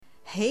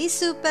Hey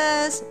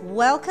Supers!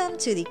 Welcome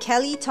to the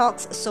Kelly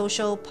Talks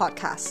Social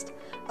Podcast,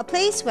 a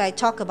place where I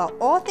talk about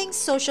all things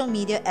social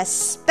media,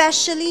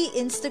 especially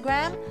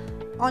Instagram,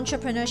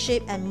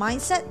 entrepreneurship, and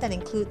mindset that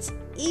includes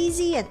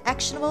easy and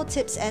actionable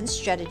tips and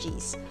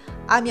strategies.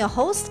 I'm your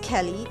host,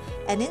 Kelly,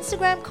 an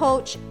Instagram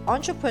coach,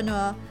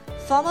 entrepreneur,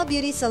 former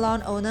beauty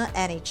salon owner,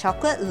 and a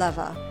chocolate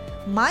lover.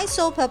 My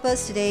sole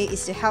purpose today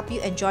is to help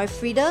you enjoy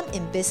freedom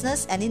in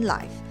business and in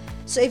life.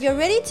 So if you're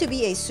ready to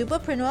be a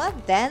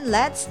superpreneur, then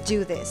let's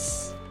do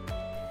this.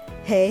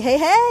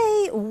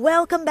 Hey!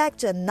 Welcome back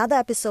to another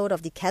episode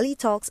of the Kelly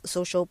Talks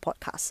Social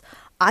Podcast.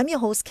 I'm your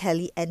host,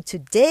 Kelly, and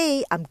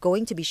today I'm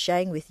going to be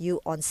sharing with you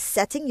on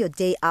setting your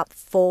day up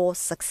for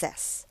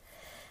success.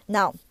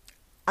 Now,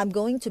 I'm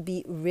going to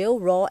be real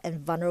raw and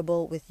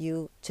vulnerable with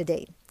you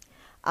today.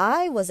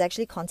 I was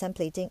actually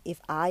contemplating if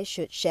I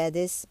should share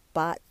this,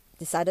 but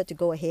decided to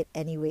go ahead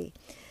anyway.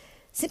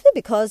 Simply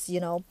because,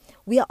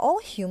 we are all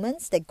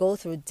humans that go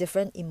through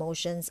different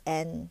emotions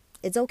and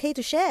it's okay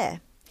to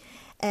share.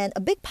 And a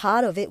big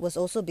part of it was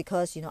also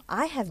because,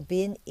 I have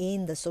been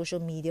in the social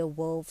media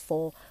world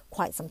for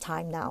quite some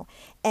time now.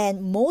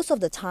 And most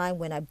of the time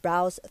when I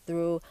browse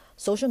through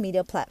social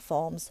media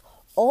platforms,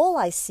 all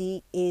I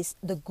see is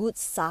the good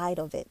side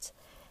of it.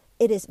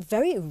 It is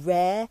very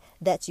rare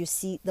that you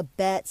see the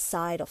bad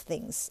side of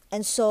things.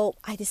 And so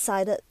I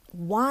decided,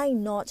 why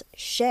not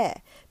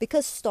share?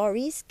 Because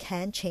stories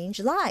can change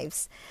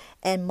lives.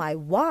 And my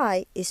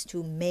why is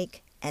to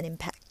make an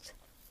impact.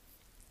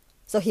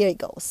 So here it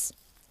goes.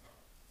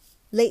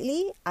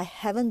 Lately, I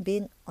haven't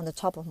been on the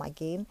top of my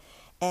game,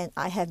 and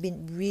I have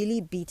been really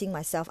beating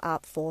myself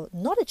up for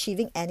not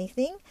achieving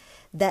anything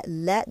that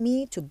led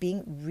me to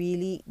being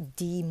really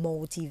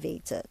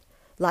demotivated.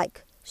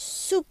 Like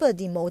super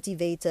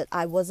demotivated.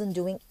 I wasn't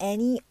doing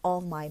any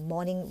of my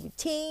morning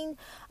routine.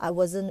 I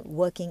wasn't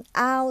working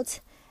out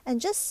and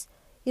just,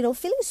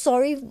 feeling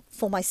sorry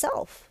for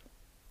myself.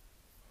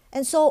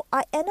 And so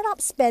I ended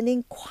up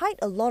spending quite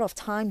a lot of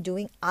time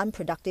doing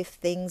unproductive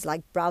things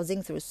like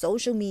browsing through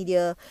social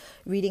media,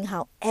 reading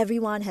how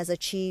everyone has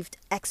achieved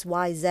X,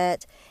 Y, Z,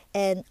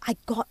 and I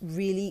got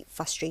really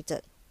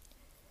frustrated.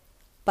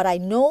 But I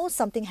know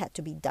something had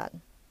to be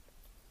done.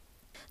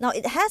 Now,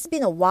 it has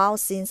been a while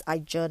since I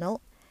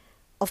journaled.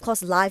 Of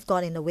course, life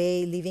got in the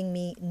way, leaving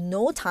me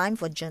no time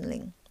for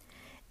journaling.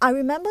 I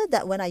remember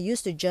that when I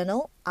used to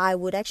journal, I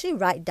would actually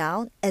write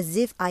down as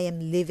if I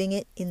am living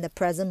it in the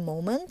present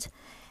moment,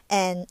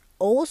 and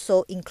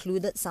also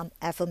included some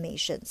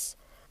affirmations.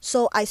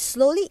 So I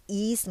slowly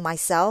eased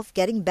myself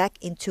getting back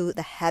into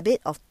the habit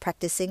of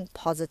practicing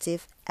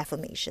positive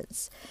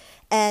affirmations.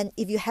 And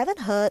if you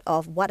haven't heard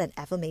of what an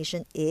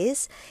affirmation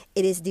is,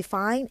 it is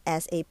defined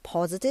as a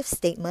positive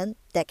statement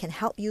that can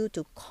help you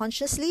to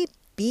consciously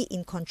be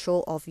in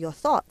control of your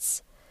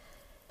thoughts.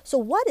 So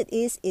what it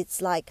is,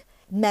 it's like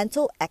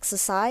mental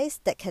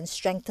exercise that can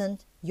strengthen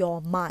your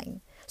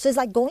mind. So it's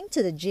like going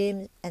to the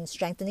gym and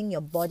strengthening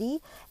your body.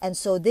 And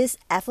so this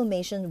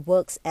affirmation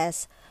works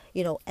as,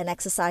 an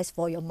exercise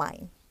for your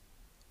mind.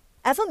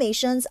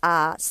 Affirmations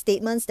are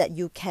statements that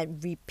you can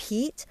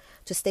repeat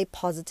to stay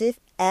positive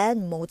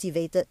and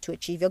motivated to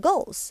achieve your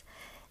goals.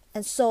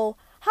 And so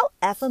how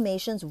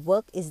affirmations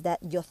work is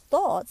that your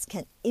thoughts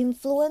can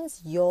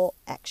influence your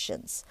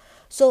actions.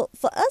 So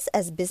for us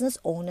as business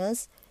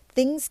owners,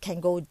 things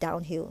can go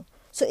downhill.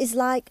 So it's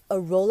like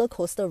a roller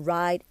coaster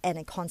ride and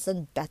a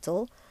constant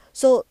battle.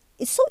 So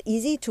it's so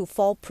easy to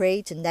fall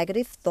prey to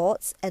negative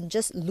thoughts and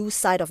just lose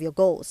sight of your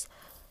goals.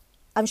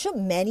 I'm sure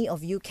many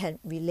of you can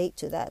relate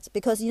to that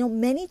because,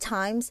 many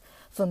times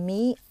for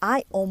me,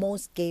 I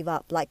almost gave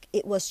up. Like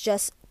it was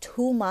just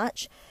too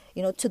much,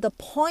 to the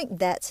point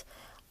that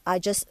I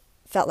just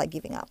felt like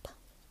giving up.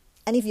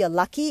 And if you're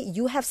lucky,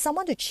 you have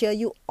someone to cheer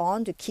you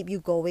on to keep you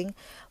going.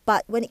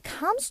 But when it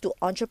comes to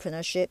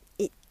entrepreneurship,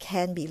 it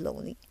can be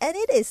lonely. And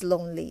it is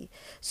lonely.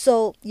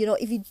 So,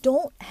 if you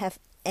don't have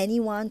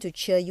anyone to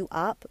cheer you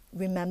up,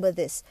 remember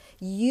this.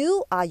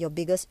 You are your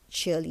biggest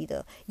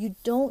cheerleader. You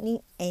don't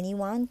need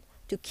anyone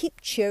to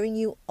keep cheering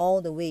you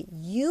all the way.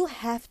 You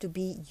have to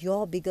be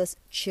your biggest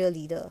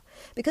cheerleader.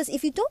 Because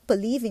if you don't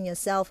believe in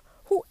yourself,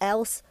 who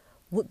else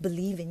would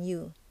believe in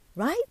you,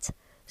 right?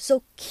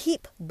 So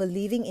keep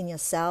believing in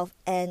yourself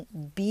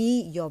and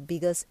be your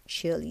biggest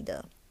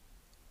cheerleader.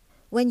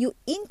 When you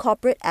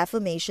incorporate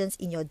affirmations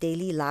in your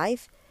daily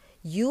life,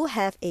 you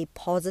have a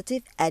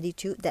positive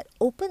attitude that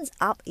opens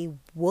up a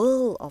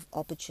world of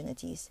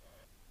opportunities.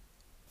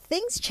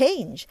 Things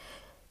change.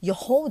 Your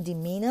whole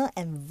demeanor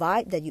and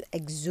vibe that you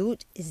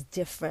exude is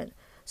different.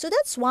 So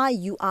that's why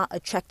you are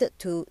attracted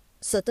to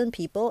certain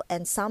people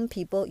and some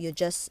people you're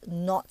just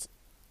not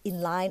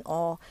in line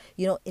or,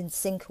 in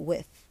sync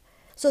with.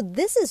 So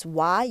this is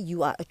why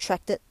you are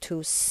attracted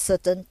to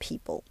certain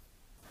people.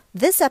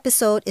 This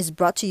episode is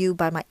brought to you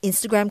by my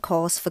Instagram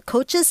course for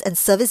coaches and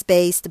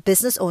service-based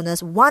business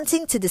owners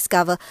wanting to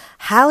discover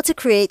how to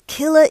create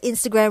killer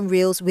Instagram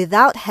reels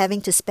without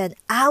having to spend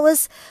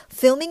hours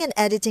filming and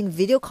editing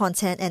video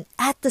content and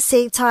at the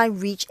same time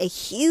reach a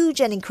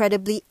huge and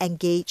incredibly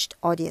engaged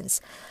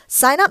audience.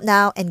 Sign up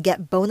now and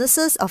get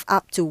bonuses of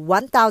up to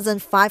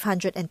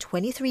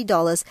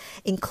 $1,523,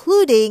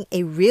 including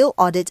a reel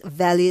audit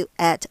valued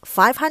at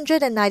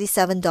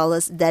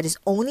 $597 that is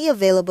only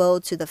available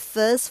to the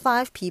first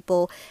 5 people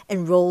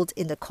enrolled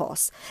in the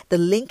course. The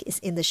link is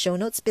in the show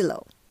notes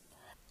below.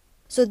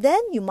 So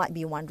then you might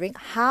be wondering,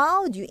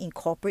 how do you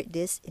incorporate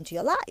this into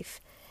your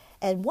life?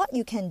 And what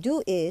you can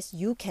do is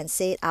you can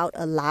say it out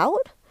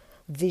aloud,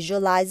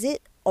 visualize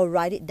it, or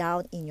write it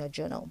down in your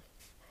journal.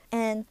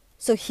 And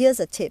so here's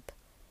a tip.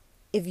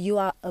 If you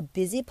are a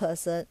busy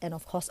person, and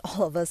of course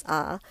all of us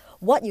are,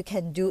 what you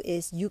can do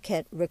is you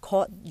can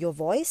record your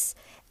voice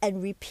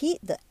and repeat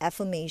the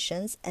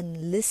affirmations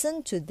and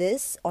listen to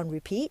this on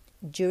repeat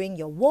during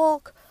your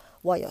walk,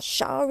 while you're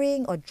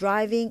showering or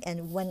driving,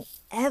 and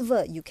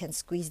whenever you can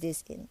squeeze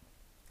this in.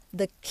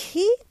 The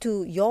key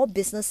to your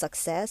business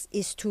success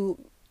is to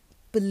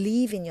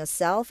believe in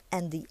yourself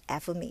and the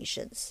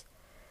affirmations.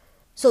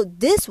 So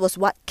this was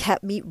what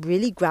kept me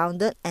really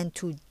grounded and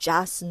to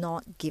just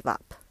not give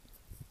up.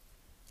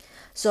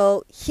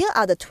 So here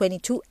are the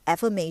 22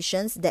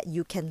 affirmations that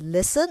you can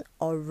listen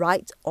or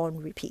write on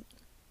repeat.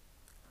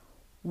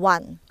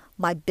 1.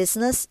 My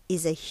business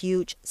is a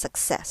huge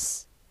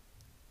success.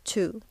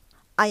 2.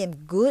 I am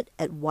good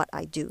at what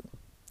I do.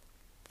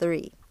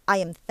 3. I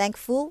am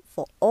thankful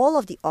for all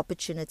of the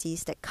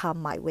opportunities that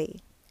come my way.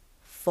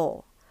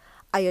 4.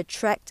 I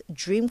attract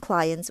dream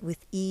clients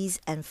with ease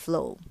and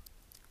flow.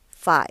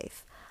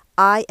 5.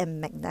 I am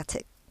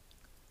magnetic.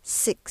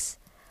 6.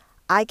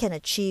 I can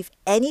achieve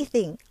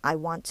anything I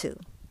want to.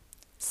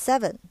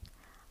 7.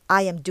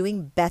 I am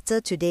doing better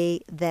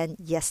today than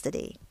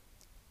yesterday.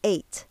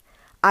 8.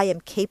 I am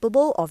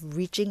capable of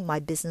reaching my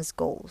business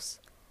goals.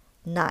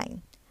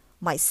 9.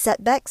 My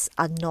setbacks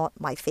are not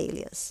my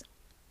failures.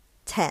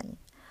 10.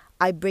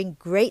 I bring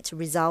great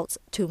results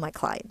to my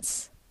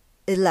clients.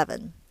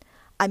 11.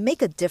 I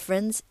make a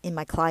difference in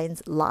my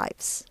clients'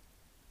 lives.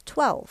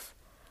 12.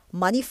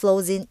 Money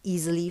flows in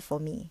easily for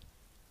me.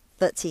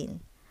 13.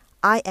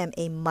 I am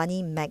a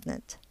money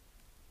magnet.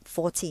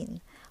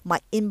 14.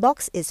 My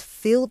inbox is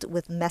filled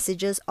with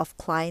messages of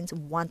clients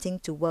wanting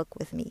to work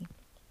with me.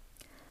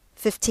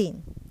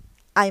 15.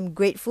 I am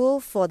grateful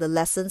for the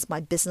lessons my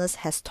business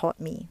has taught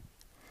me.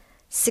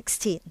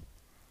 16.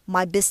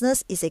 My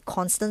business is a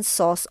constant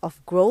source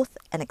of growth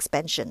and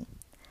expansion.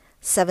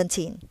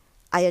 17.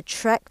 I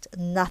attract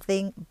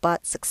nothing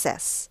but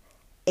success.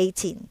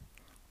 18.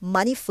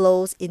 Money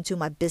flows into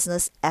my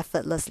business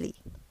effortlessly.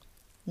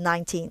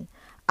 19.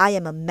 I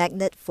am a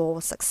magnet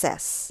for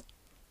success.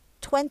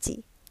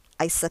 20.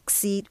 I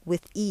succeed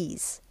with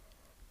ease.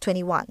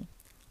 21.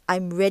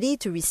 I'm ready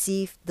to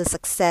receive the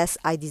success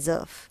I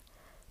deserve.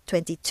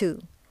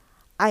 22.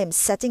 I am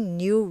setting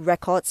new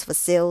records for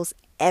sales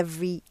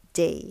every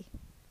day.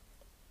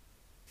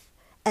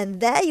 And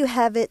there you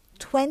have it,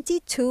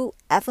 22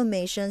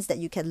 affirmations that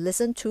you can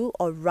listen to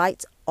or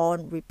write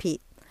on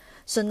repeat.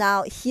 So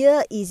now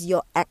here is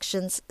your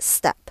actions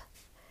step.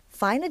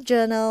 Find a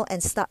journal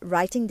and start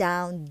writing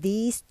down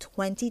these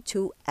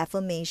 22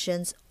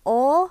 affirmations,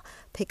 or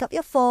pick up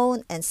your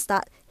phone and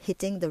start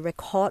hitting the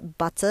record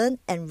button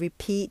and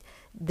repeat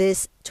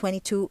these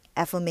 22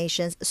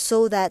 affirmations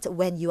so that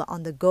when you are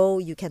on the go,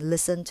 you can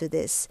listen to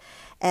this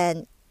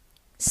and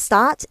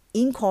start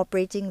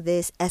incorporating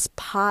this as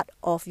part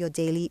of your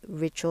daily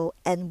ritual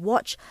and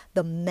watch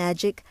the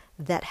magic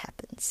that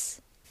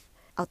happens.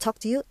 I'll talk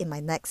to you in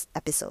my next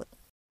episode.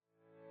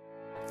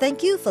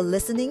 Thank you for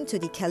listening to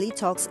the Kelly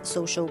Talks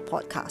Social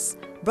Podcast,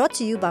 brought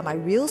to you by my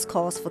Reels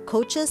course for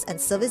coaches and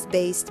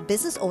service-based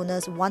business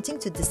owners wanting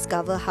to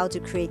discover how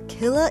to create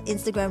killer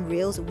Instagram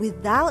Reels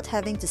without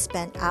having to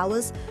spend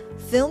hours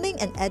filming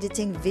and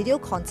editing video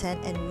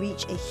content and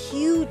reach a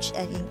huge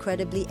and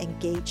incredibly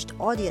engaged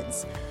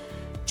audience.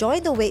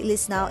 Join the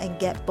waitlist now and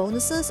get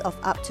bonuses of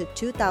up to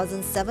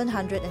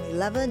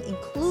 $2,711,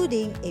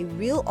 including a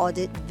reel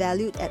audit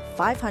valued at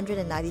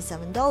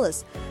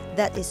 $597.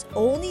 That is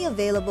only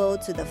available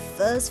to the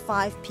first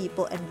 5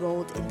 people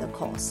enrolled in the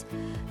course.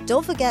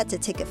 Don't forget to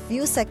take a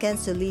few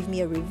seconds to leave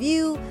me a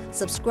review,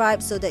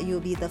 subscribe so that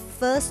you'll be the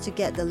first to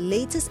get the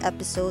latest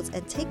episodes,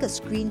 and take a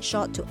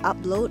screenshot to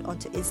upload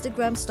onto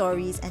Instagram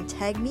stories and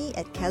tag me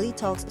at Kelly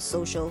Talks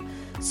Social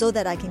so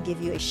that I can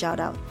give you a shout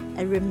out.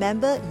 And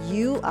remember,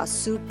 you are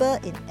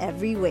super in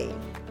every way.